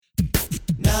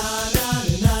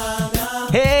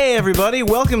everybody,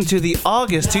 welcome to the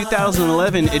August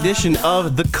 2011 edition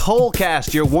of the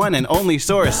KolCast, your one and only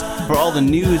source for all the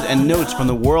news and notes from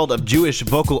the world of Jewish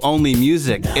vocal-only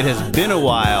music. It has been a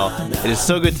while. It is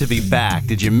so good to be back.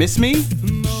 Did you miss me?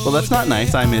 Well, that's not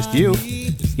nice. I missed you.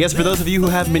 Yes, for those of you who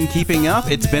haven't been keeping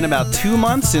up, it's been about 2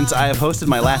 months since I have hosted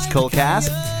my last KolCast.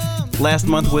 Last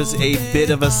month was a bit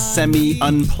of a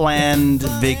semi-unplanned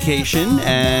vacation,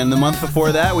 and the month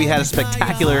before that we had a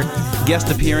spectacular guest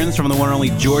appearance from the one and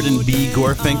only Jordan B.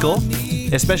 Gorfinkel.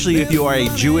 Especially if you are a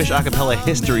Jewish a cappella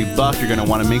history buff, you're going to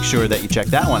want to make sure that you check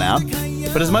that one out.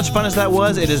 But as much fun as that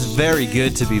was, it is very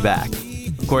good to be back.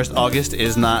 Of course, August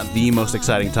is not the most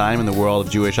exciting time in the world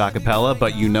of Jewish a cappella,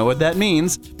 but you know what that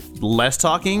means. Less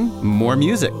talking, more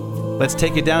music. Let's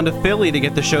take it down to Philly to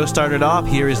get the show started off.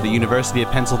 Here is the University of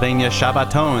Pennsylvania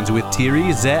Shabbatones with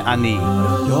Tiri Ze Ani.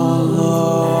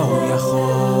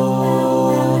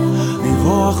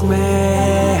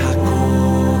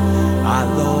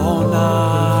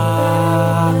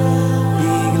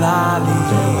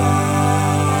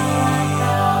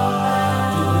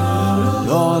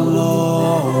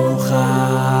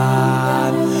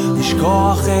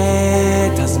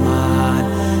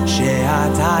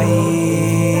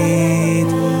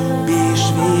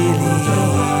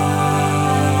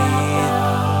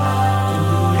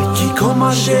 כל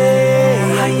מה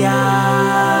שהיה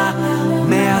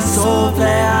מהסוף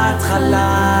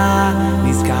להתחלה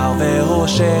נזכר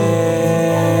ורושם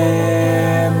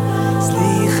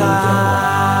סליחה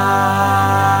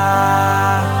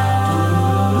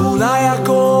אולי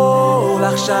הכל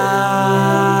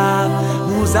עכשיו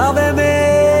מוזר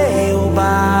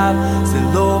ומעורבב זה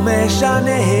לא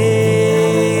משנה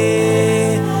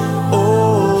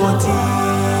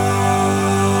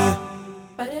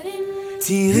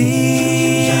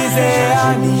תראי זה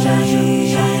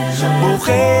אני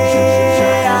בוכה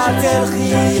את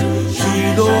תלכי כי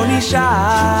לא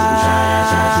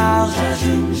נשאר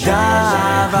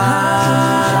דבר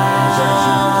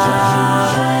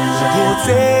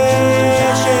רוצה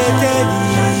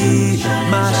שתדעי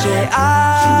מה שאת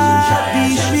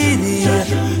בשבילי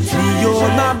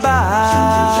להיות מבט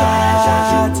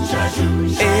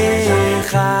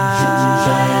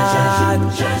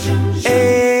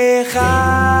אחד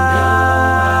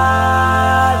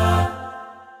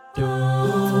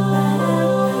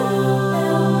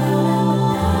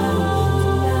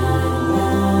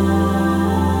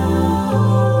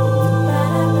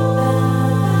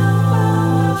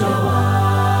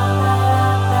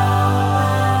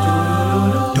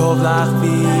טוב לך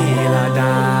בלעדיי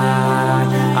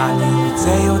אני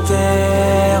רוצה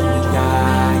יותר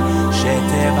מדי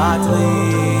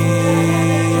שתוותרי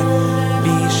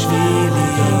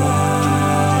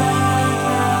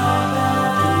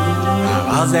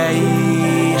אבל זה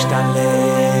ישתלם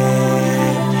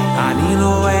אני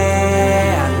לא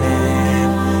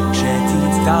אעלם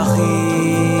כשתצטרכי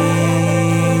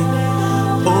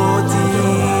אותי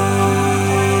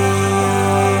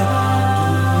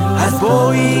אז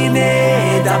בואי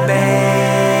נדבר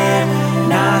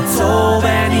נעצור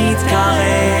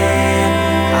ונתקרב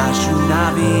אז שוב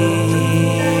נבין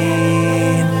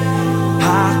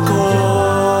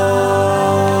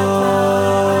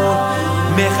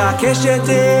מחכה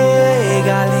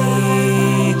שתגלי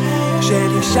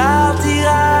שנשארתי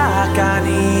רק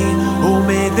אני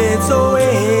עומד וצועק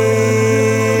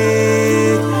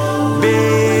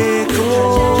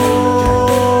בקול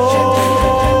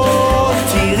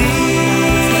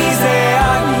תראי זה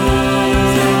אני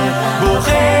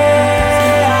בוכה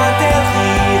את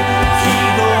תלכי כי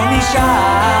לא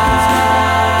נשאר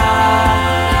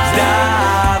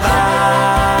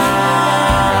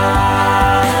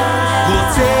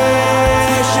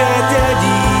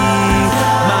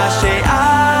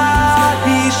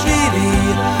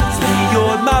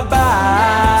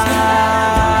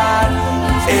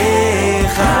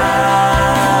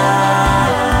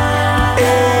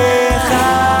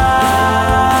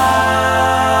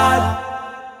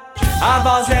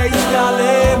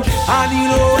אני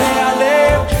לא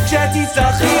אעלם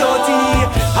כשתצטרכי אותי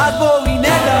אז בואי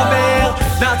נדבר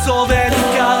נעצור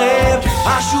ונתקרב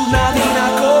אז שוב נבין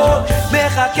הכל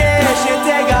מחכה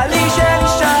שתגלי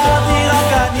שנשארתי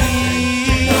רק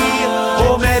אני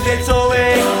עומד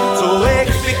וצועק צועק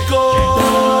בקול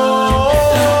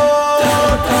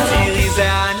תראי זה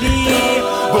אני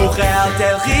בוכה אל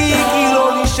תלכי כי לא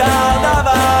נשאר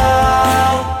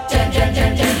דבר תראי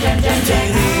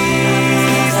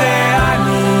זה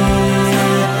אני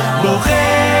בוכה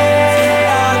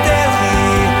אל תלכי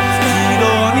כי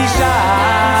לא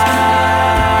נשאר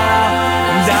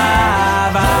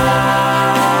דבר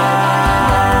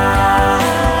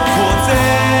רוצה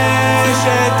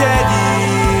שתדעי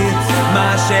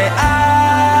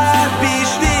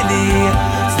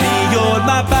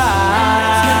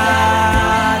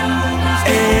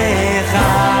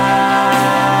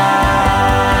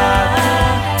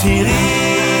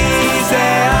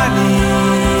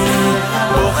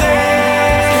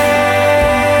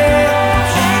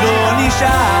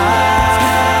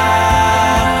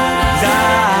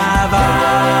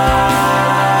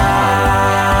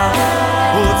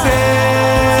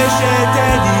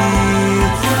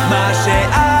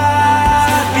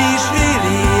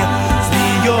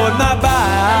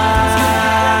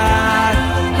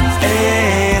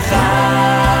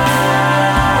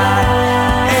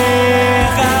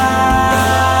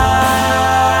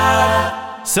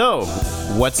So,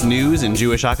 what's news in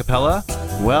Jewish acapella?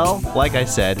 Well, like I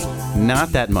said,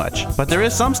 not that much, but there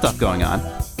is some stuff going on.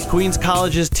 Queens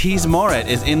College's Tees Moret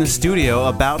is in the studio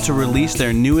about to release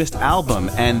their newest album,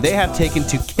 and they have taken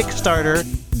to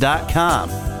Kickstarter.com.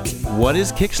 What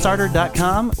is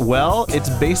Kickstarter.com? Well, it's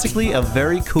basically a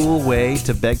very cool way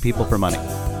to beg people for money.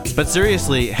 But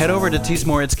seriously, head over to Tees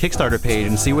Moret's Kickstarter page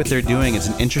and see what they're doing. It's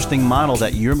an interesting model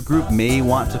that your group may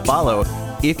want to follow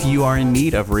if you are in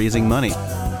need of raising money.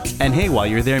 And hey, while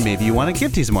you're there, maybe you want to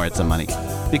give Tees Moret some money.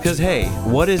 Because hey,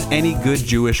 what is any good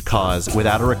Jewish cause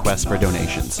without a request for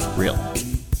donations? Real.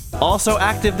 Also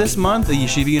active this month, the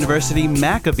Yeshiva University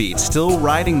Maccabees, still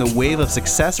riding the wave of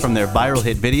success from their viral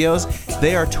hit videos.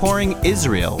 They are touring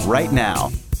Israel right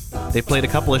now. They played a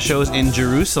couple of shows in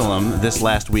Jerusalem this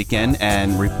last weekend,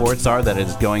 and reports are that it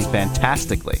is going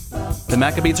fantastically. The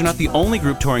Maccabees are not the only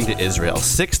group touring to Israel.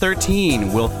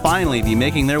 613 will finally be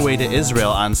making their way to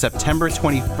Israel on September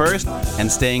 21st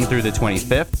and staying through the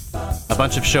 25th. A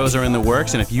bunch of shows are in the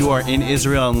works, and if you are in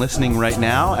Israel and listening right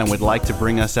now and would like to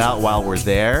bring us out while we're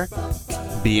there,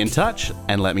 be in touch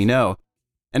and let me know.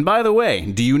 And by the way,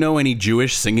 do you know any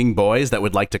Jewish singing boys that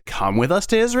would like to come with us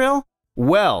to Israel?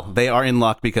 Well, they are in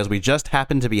luck because we just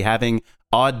happen to be having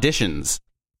auditions.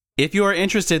 If you are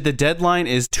interested, the deadline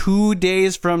is 2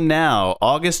 days from now,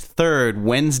 August 3rd,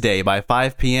 Wednesday by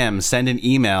 5 p.m. Send an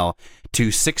email to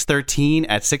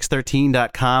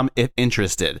 613@613.com if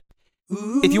interested.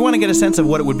 If you want to get a sense of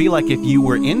what it would be like if you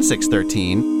were in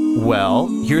 613, well,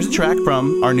 here's a track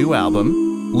from our new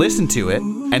album. Listen to it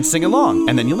and sing along,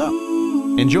 and then you'll know.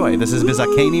 Enjoy. This is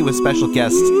Vizakeni with special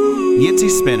guests Yitzi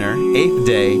Spinner, Eighth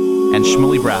Day, and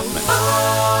Shmuley Brathman.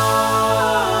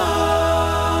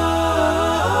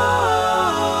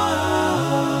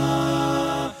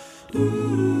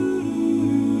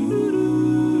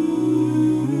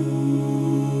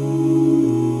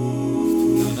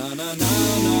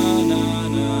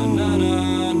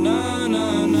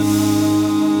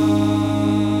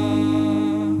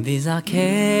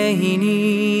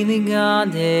 Vizakeni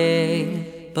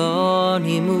ligade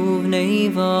Bonim uvnei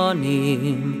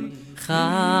vonim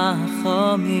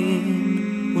Chachamim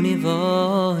univoinim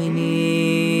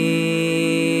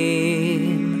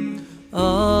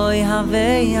Oy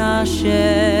havei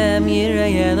Hashem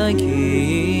yirei Elokim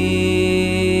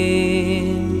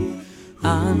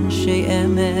Anshei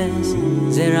emes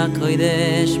zera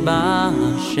kodesh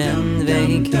b'Hashem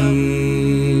dveikim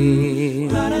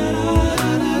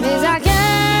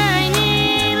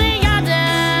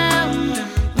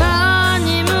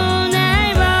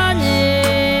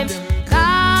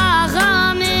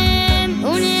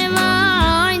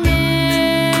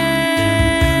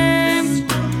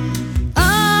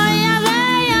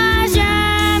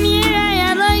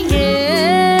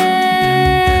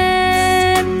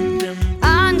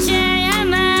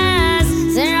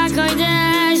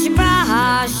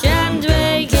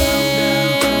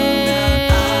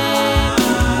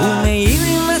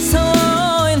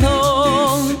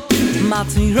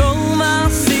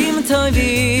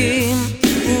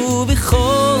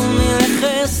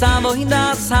Savoy da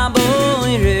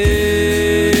savoy re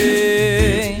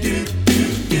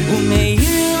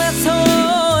Umeir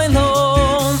v'toy lo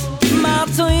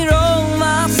Matoy ro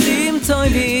masim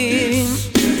toyvim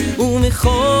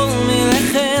Umichol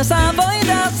mileche savoy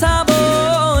da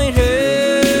savoy re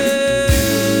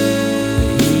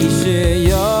Ishe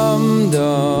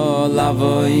yomdo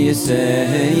lavoy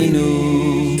yiseinu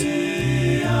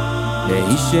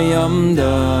Ishe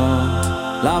yomdo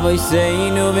Lavoy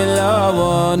seinu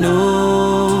v'lavonu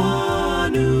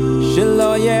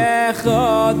Shelo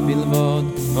yechad bilvod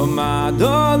Omad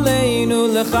oleinu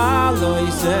l'chaloy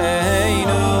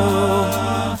seinu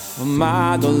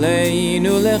Omad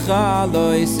oleinu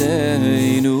l'chaloy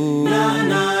seinu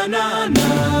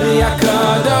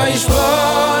Yakadosh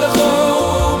Baruch Hu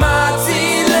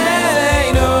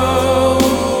Matzileinu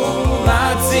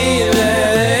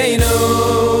Matzileinu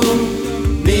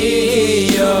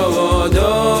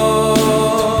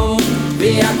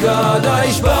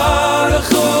Kadosh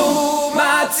Baruch Hu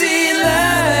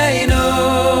Matzileinu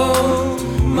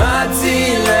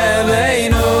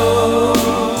Matzileinu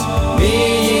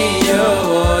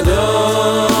Biyodom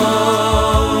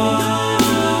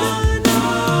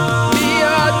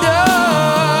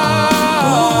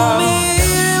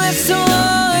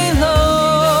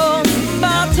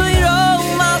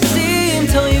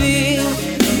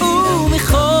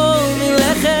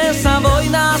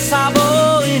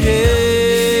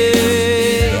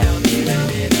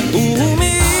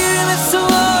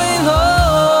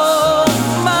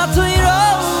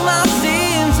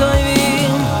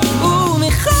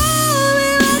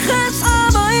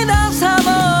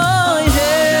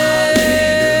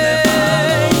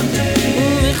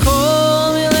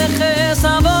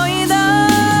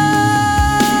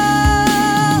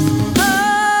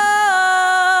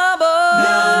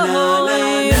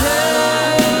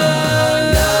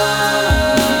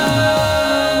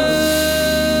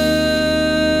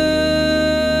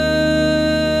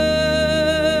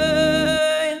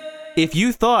If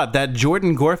you thought that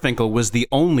Jordan Gorfinkel was the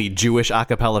only Jewish a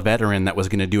cappella veteran that was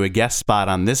going to do a guest spot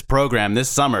on this program this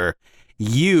summer,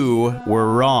 you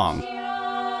were wrong.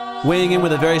 Weighing in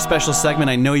with a very special segment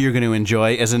I know you're going to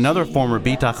enjoy is another former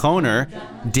Bitachoner,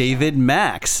 David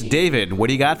Max. David, what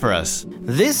do you got for us?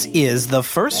 This is the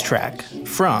first track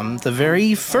from the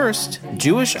very first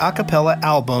Jewish a cappella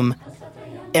album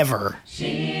ever.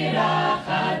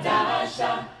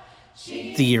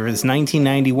 The year is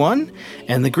 1991,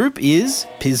 and the group is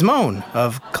Pizmon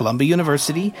of Columbia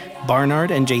University,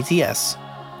 Barnard, and JTS.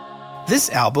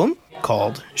 This album,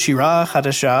 called Shira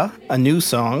Chadasha, A New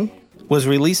Song, was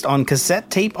released on cassette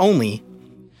tape only.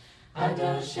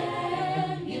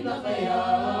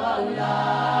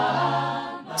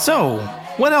 So,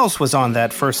 what else was on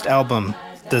that first album?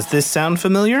 Does this sound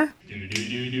familiar?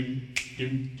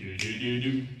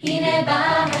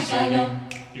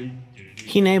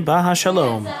 Hine Baha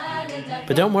Shalom.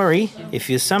 But don't worry, if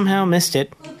you somehow missed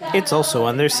it, it's also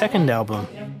on their second album.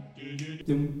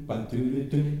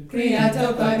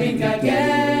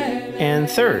 And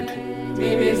third.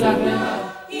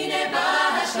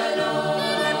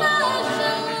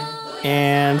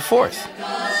 And fourth.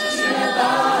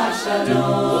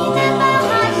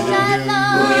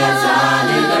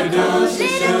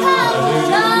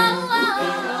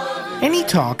 Any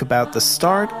talk about the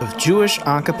start of Jewish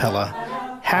a cappella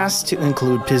has to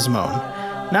include Pizmon,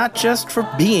 not just for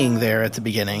being there at the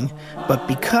beginning, but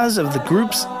because of the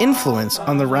group's influence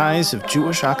on the rise of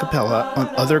Jewish a cappella on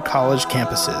other college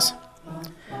campuses.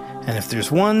 And if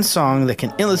there's one song that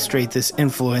can illustrate this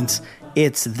influence,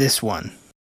 it's this one.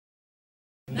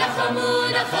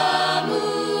 Nachamu, nachamu,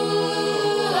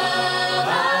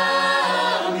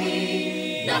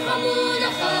 ami. Nachamu,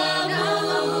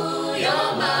 nachamu,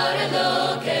 yomar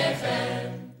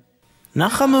Elokechem.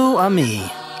 Nachamu Ami,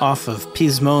 off of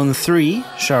Pizmon 3,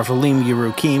 Sharvalim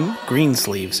Yerukim,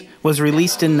 Greensleeves, was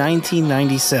released in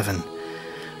 1997.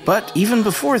 But even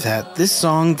before that, this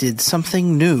song did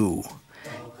something new.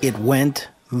 It went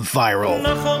viral.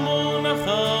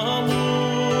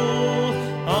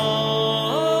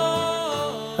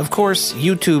 Of course,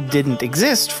 YouTube didn't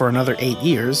exist for another 8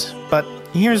 years, but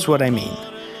here's what I mean.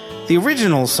 The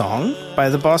original song, by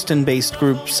the Boston-based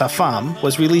group Safam,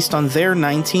 was released on their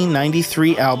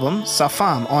 1993 album,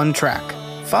 Safam on Track.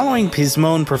 Following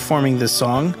Pizmon performing this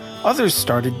song, others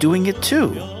started doing it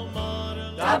too.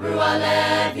 Dabru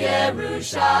alev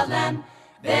Yerushalem,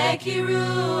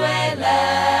 Bekiru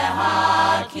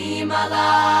eleha, Kim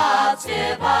ala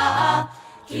tzivah,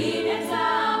 Kim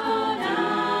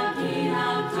etzavona, Kim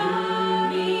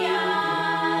avtami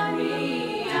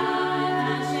ariyat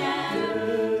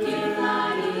Hashem, Kim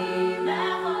larim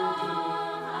lecho.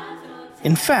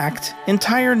 In fact,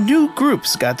 entire new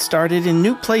groups got started in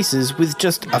new places with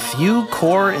just a few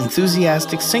core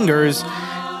enthusiastic singers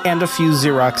and a few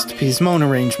Xeroxed Pizmon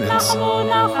arrangements.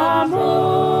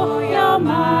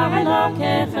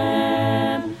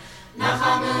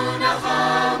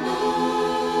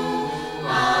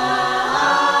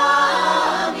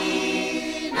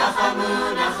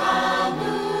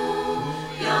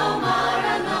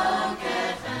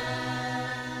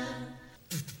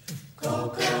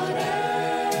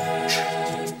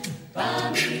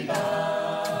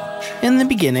 In the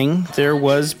beginning, there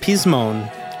was Pizmon,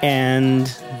 and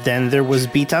then there was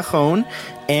Bitachon,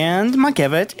 and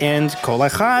Makevet, and Kol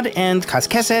Echad, and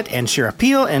Kaskeset, and Shir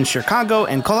Apil, and Chicago,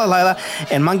 and Kol Halayla,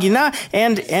 and Mangina,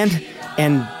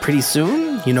 and pretty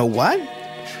soon, you know what?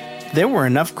 There were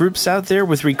enough groups out there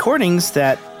with recordings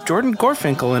that Jordan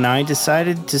Gorfinkel and I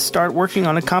decided to start working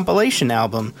on a compilation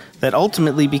album that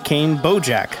ultimately became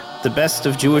Bojack, the best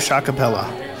of Jewish a cappella.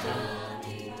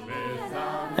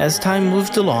 As time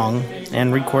moved along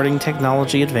and recording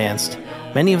technology advanced,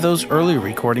 many of those early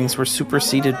recordings were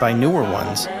superseded by newer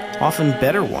ones, often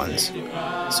better ones.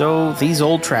 So these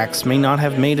old tracks may not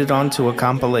have made it onto a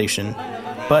compilation,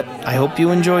 but I hope you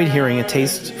enjoyed hearing a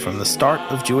taste from the start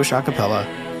of Jewish a cappella.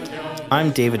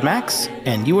 I'm David Max,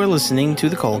 and you are listening to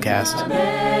the KolCast.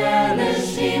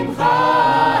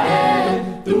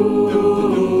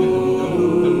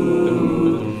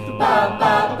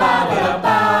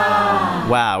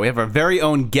 Wow, we have our very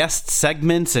own guest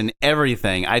segments and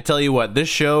everything. I tell you what, this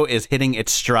show is hitting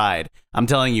its stride. I'm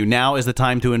telling you, now is the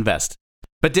time to invest.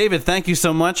 But David, thank you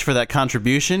so much for that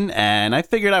contribution, and I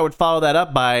figured I would follow that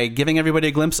up by giving everybody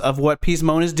a glimpse of what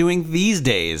Pizmon is doing these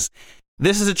days.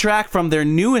 This is a track from their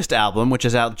newest album, which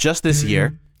is out just this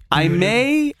year. I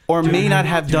may or may not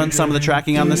have done some of the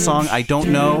tracking on this song. I don't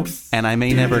know, and I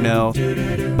may never know,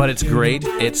 but it's great.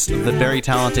 It's the very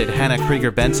talented Hannah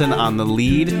Krieger-Benson on the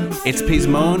lead. It's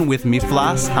Pizmon with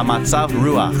Miflas Hamatzav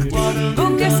Ruach.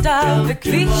 בוקסטה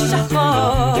בכביש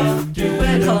החוף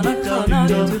קונות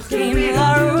פתוחים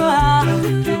לרוח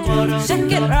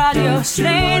שקט רדיו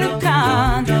שנינו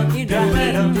כאן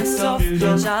נדרכים לסוף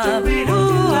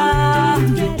שבוע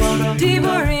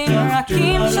דיבורים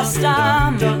רכים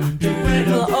שסתם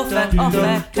לאופק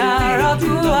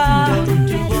כרגוע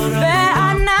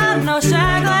וענן נושק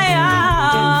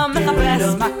לים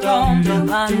מחפש מקום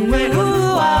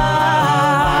לנוע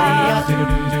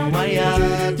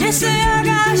יש לי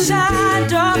הרגשה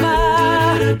טובה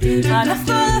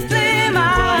הנפלתי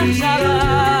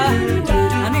מחשבה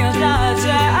אני יודעת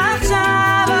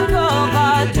שעכשיו הכל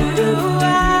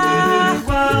בטוח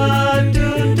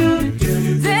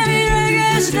זה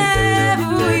מרגש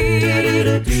נבואי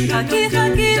חכי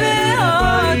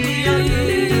מאוד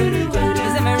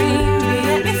וזה מרים לי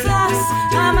את מפלס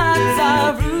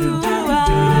המצב רוח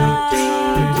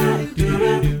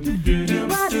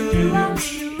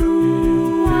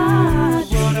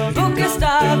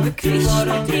בכביש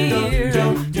מתיר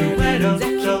זה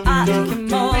כמעט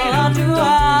כמו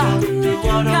התנועה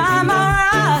גם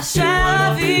הרעש של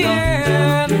אוויר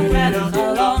מרד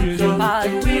חלום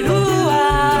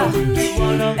פתוח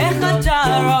איך אתה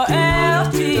רואה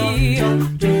אותי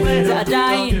זה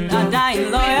עדיין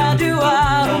לא ידוע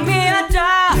ומי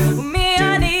אתה ומי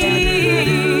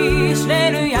אני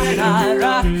שנינו יחד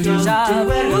רק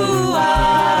שבוע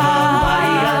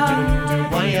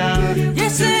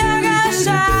יש לי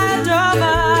הרגשה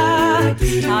טובה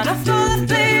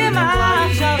הנפלתי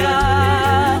מחשבה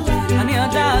אני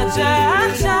יודעת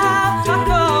שעכשיו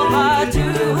הכל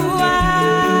בטוח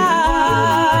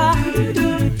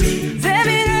זה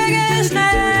מרגש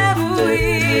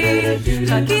נבואי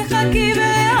חכי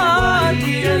מאוד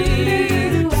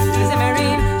תראי זה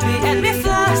מרים לי את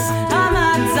מפלס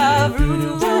המצב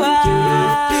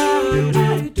רוח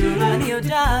אני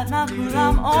יודעת מה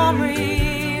כולם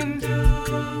אומרים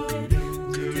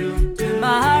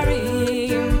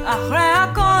מהרים אחרי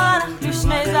הכל אנחנו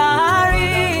שני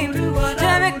זהרים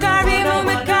שמקרבים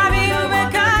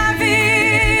ומקרבים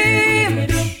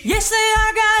יש לי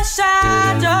הרגשה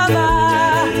טובה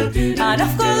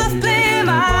הנפלת בלי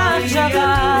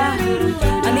מחשבה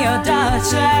אני יודעת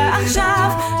שעכשיו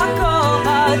הכל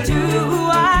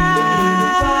בטוח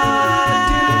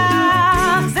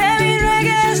זה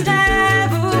מרגש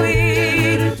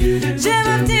נבואי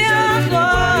שמבטיח לא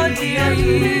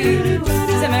תראי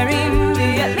זה מרים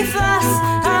לי את מפלס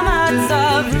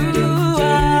המצב רוח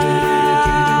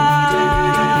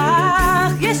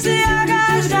יש לי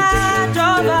הרגשה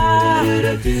טובה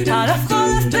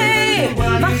הנפלת בלי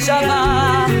מחשבה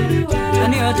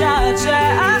אני יודעת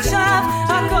שעכשיו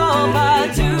הכל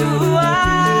בטוח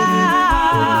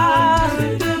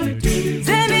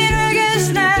זה מרגש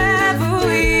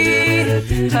נבואי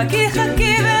חכי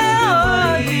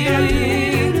מאוד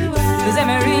תראי וזה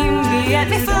מרים לי את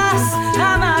מפלס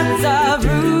המצב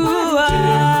רוח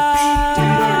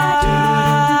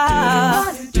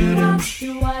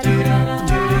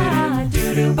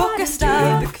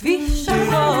בוקסטה בכביש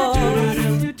החוף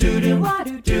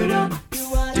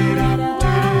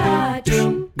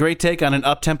Great take on an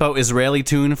up-tempo Israeli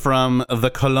tune from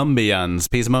the Colombians,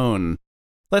 Pizmon.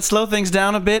 Let's slow things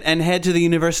down a bit and head to the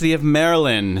University of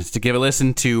Maryland to give a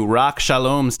listen to Rock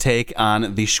Shalom's take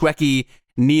on the Shweki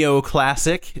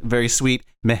neo-classic, very sweet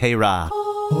Meheira.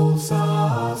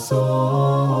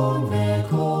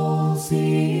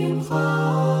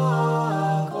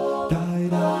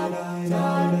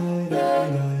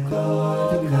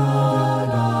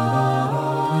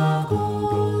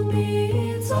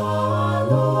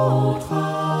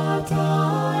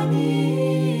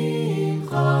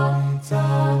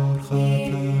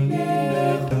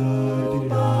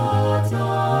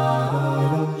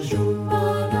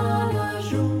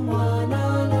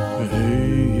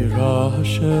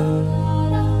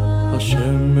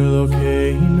 Hashem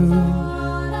Elokeinu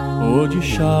Od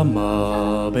Yishama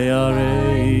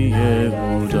Be'arei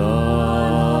Yehuda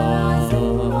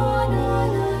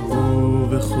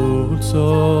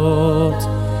Uvechutzot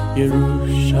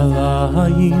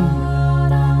Yerushalayim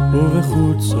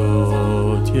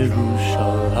Uvechutzot Yerushalayim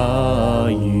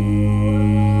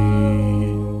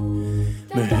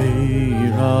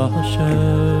Meheira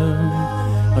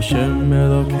Hashem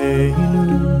Elokeinu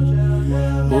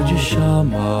Od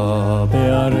Yishama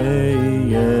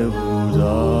Be'arei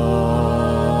Yehuda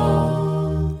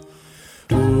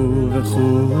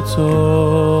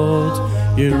Uvechutzot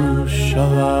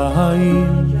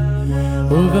Yerushalayim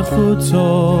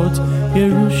ובחוצות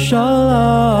ירושלים.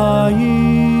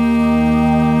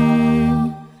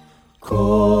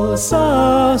 כל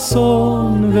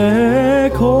ששון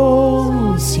וכל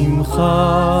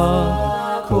שמחה,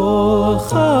 כל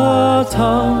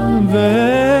חתן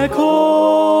וכל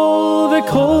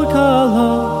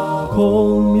כלה,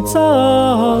 כל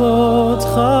מצלות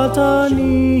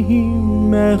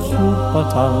חתנים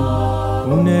מחופתם,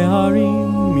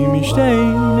 ונערים ממשתי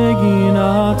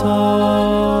נגינתם.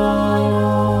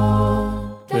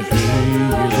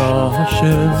 וירא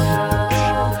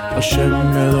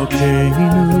השם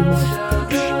אלוקינו,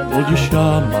 עוד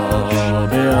ישמע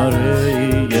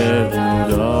בערי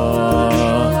יהודה.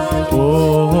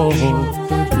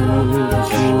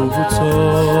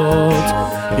 ובחוצות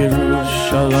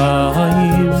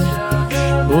ירושלים,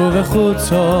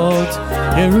 ובחוצות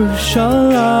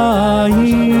ירושלים.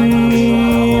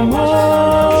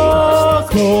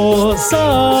 כל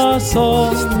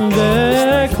ששון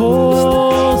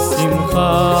וכל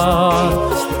שמחה,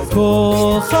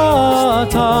 כל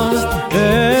חתן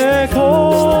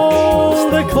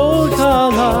וכל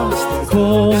כלה,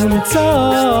 כל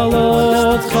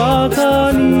מצלות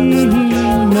חתנים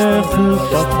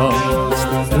מחופתם,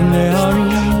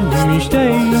 ונערים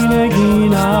משתי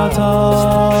נגינתם.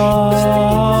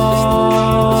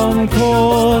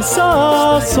 כל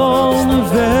ששון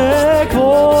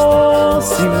וכל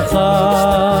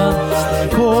שמחה,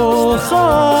 כל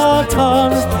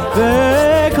חתן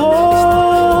וכל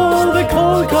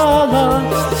כלה,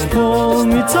 כל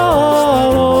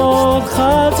מצלות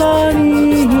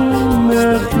חתנים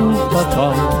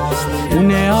מחופתם,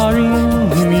 ונערים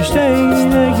משתי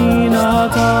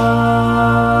נגינתם.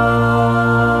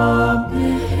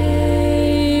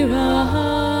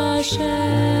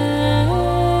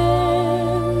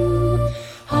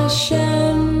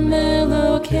 השם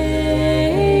אלוקינו,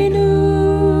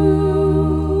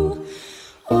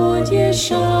 עוד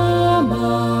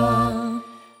ישמע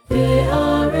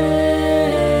בערי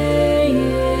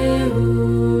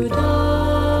יהודה.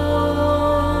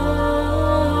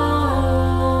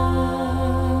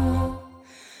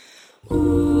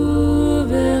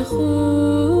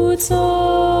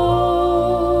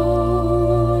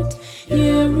 ובחוצות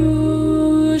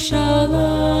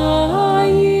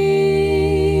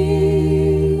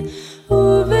ירושלים,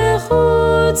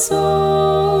 ובחוצות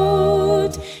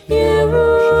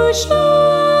ירושלים,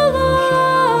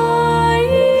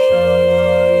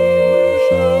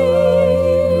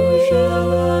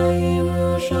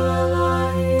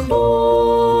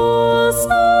 כל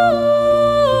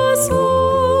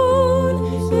ששון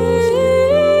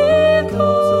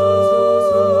וכל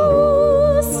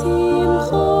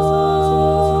שמחה,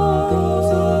 כל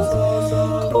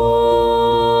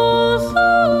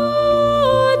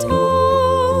חתן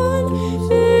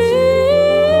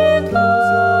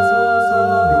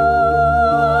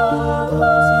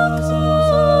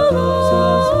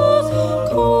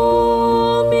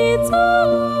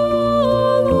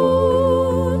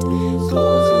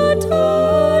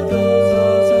כל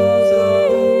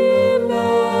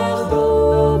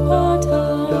מצלות חתנים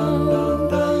מחופתם,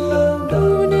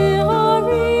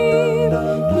 ונערים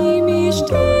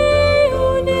ממשתי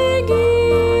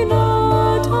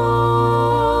נגינתם.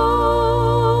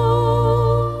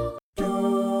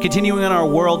 Continuing on our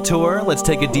world tour, let's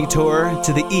take a detour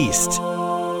to the east,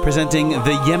 presenting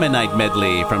the Yemenite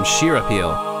medley from Shir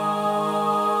Appeal.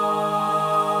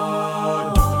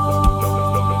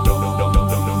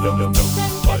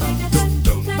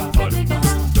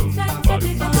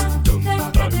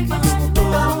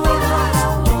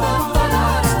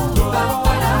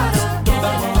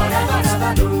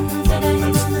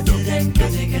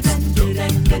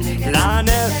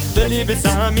 לענר ולי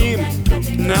בסמים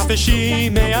נפשי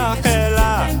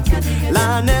מייחלה,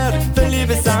 לענר ולי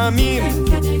בסמים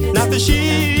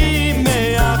נפשי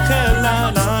מייחלה,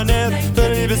 לענר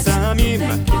ולי בסמים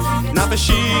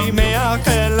נפשי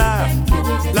מייחלה,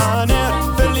 לענר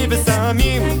ולי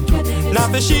בסמים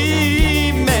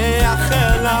נפשי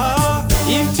מייחלה.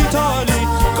 אם תיטולי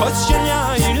כוס של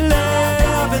יין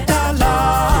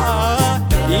לבטלה,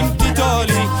 אם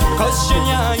תיטולי כוס של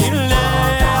יין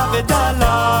לבטלה,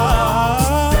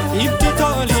 אם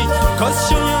תיטולי כוס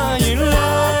של יין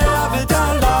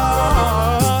לבטלה,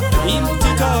 אם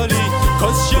תיטולי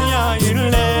כוס של יין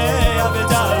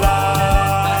לבטלה.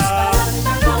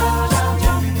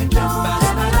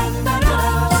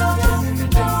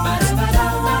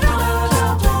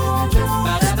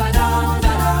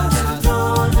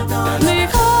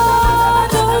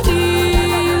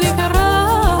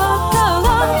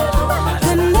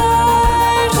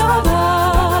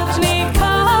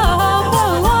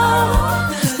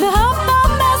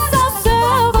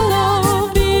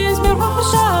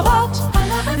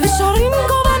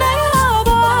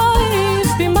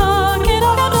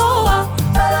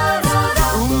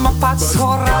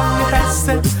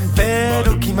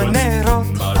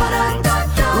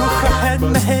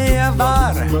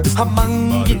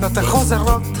 המנגינות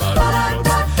חוזרות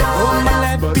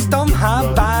ומלא פתאום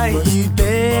הבית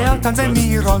באותן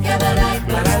זמירות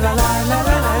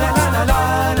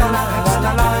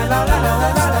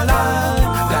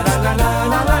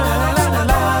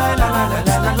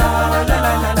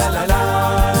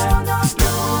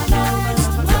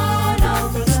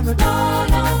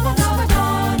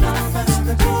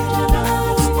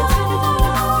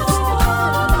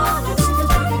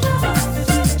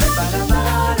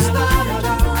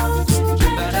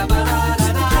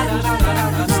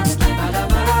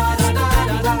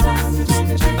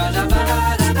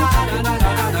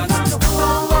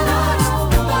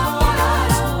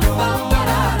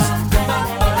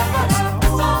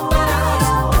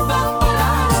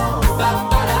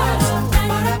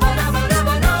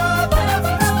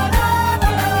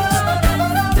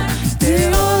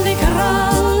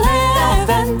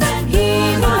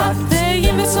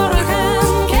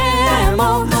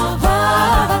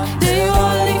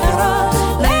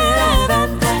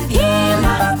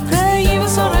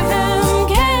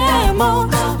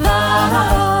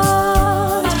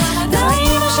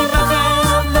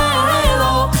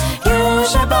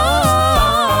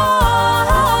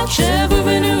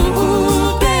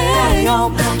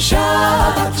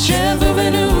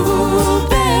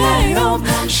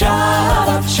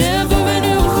שבת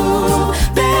שבובנו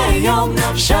ביום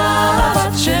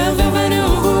שבת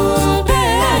שבובנו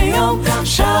ביום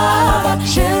שבת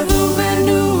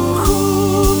שבובנו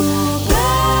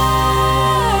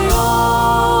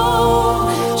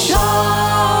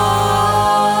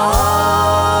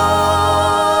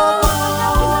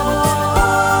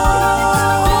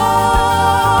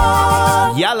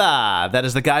Yalla! That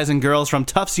is the guys and girls from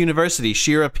Tufts University,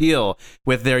 Sheer Appeal,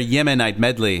 with their Yemenite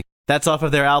medley. That's off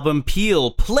of their album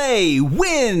Peel, Play,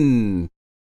 Win!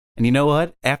 And you know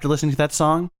what? After listening to that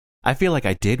song, I feel like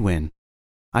I did win.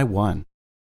 I won.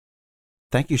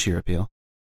 Thank you, Sheer Appeal.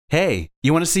 Hey,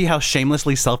 you want to see how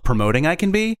shamelessly self-promoting I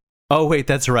can be? Oh wait,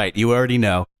 that's right, you already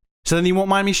know. So then you won't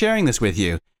mind me sharing this with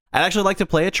you. I'd actually like to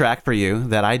play a track for you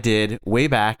that I did way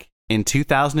back in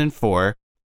 2004.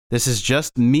 This is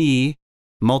just me,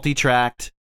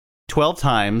 multi-tracked 12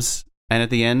 times, and at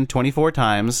the end 24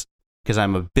 times, because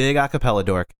I'm a big a cappella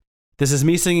dork. This is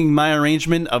me singing my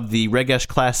arrangement of the Regesh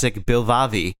classic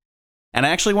Bilvavi, and I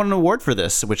actually won an award for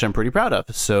this, which I'm pretty proud of,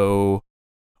 so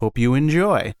hope you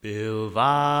enjoy.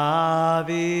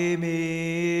 Bilvavi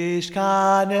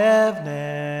mishkan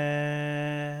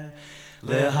evne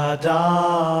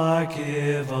lehadar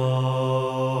kivodo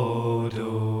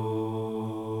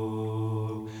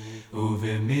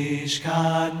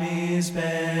uvimishkan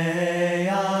mizbeach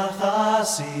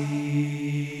hasid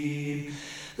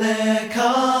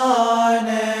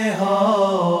lekarne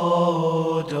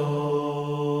hodo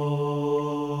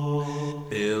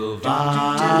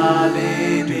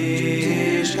Bilvavi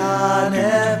mishkan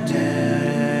evne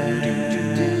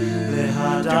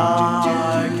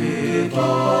lehadar kivodo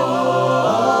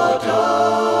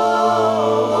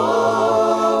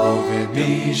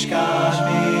uvimishkan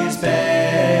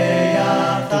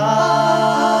mizbeach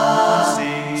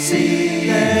hasid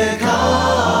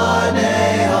lekarne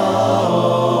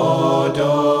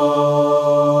hodo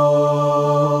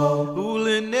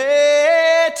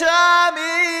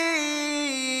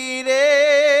ulenetamid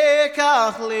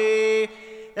ekachli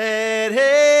et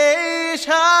heish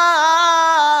hakedah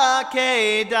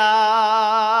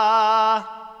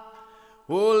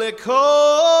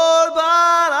ulekol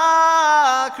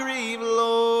barakriv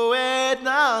lo et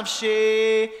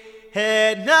nafshi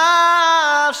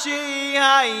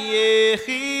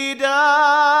hayechida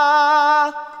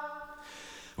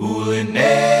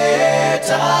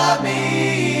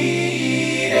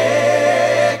ulenetamid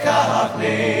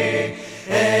ekachli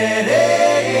et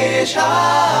heish hakedah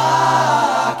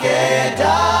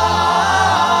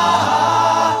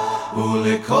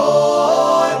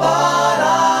ulekol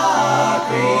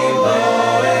barakriv lo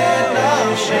et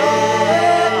nafshi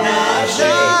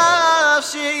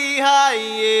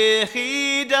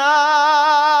hayechida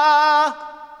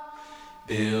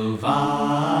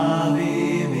Bilvavi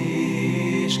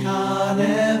mishkan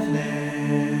evne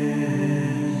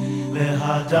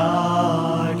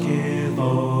lehadar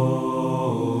kivodo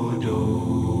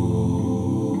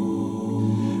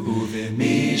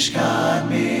uvimishkan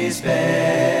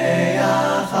mizbeach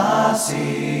hasid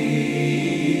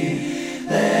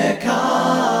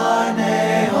lekarne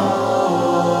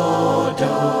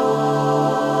hodo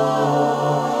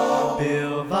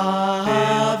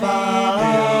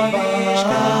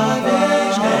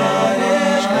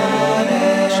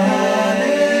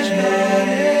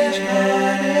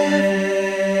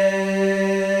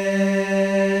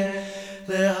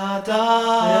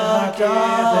Lehadar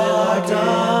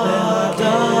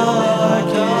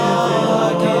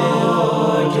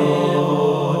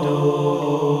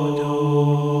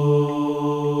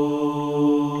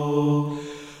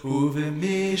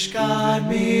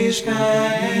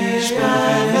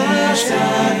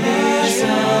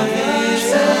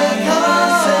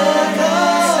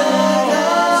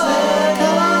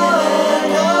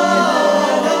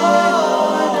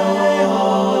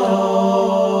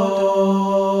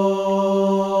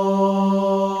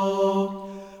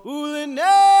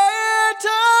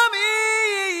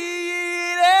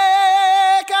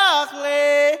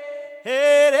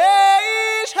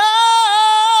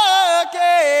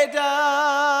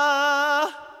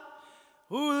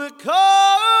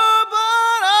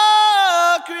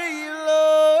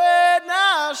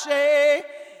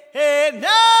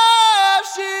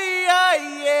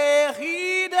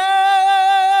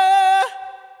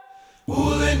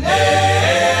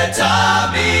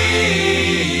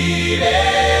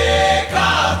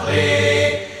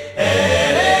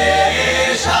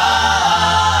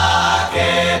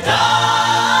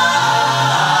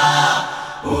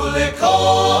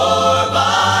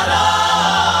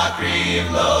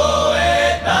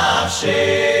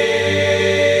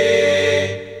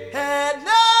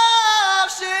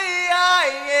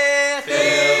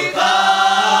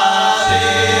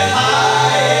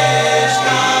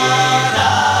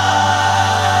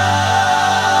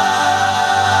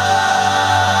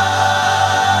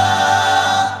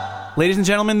Ladies and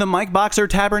gentlemen, the Mike Boxer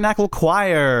Tabernacle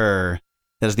Choir.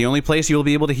 That is the only place you will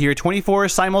be able to hear 24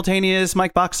 simultaneous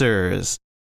Mike Boxers.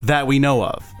 That we know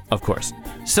of course.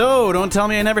 So, don't tell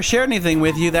me I never shared anything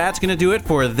with you. That's going to do it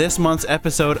for this month's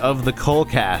episode of the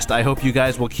KolCast. I hope you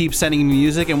guys will keep sending me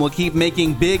music and will keep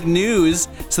making big news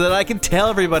so that I can tell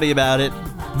everybody about it.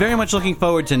 Very much looking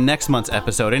forward to next month's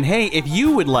episode. And hey, if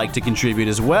you would like to contribute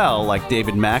as well, like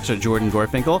David Max or Jordan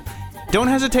Gorfinkel, don't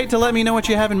hesitate to let me know what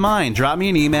you have in mind. Drop me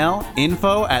an email,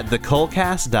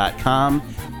 info@thekolcast.com.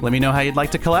 Let me know how you'd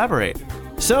like to collaborate.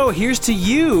 So here's to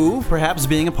you, perhaps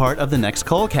being a part of the next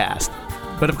KolCast.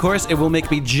 But of course, it will make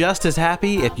me just as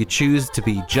happy if you choose to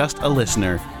be just a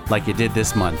listener like you did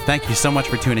this month. Thank you so much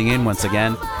for tuning in once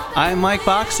again. I'm Mike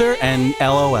Boxer, and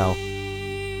LOL.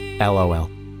 LOL.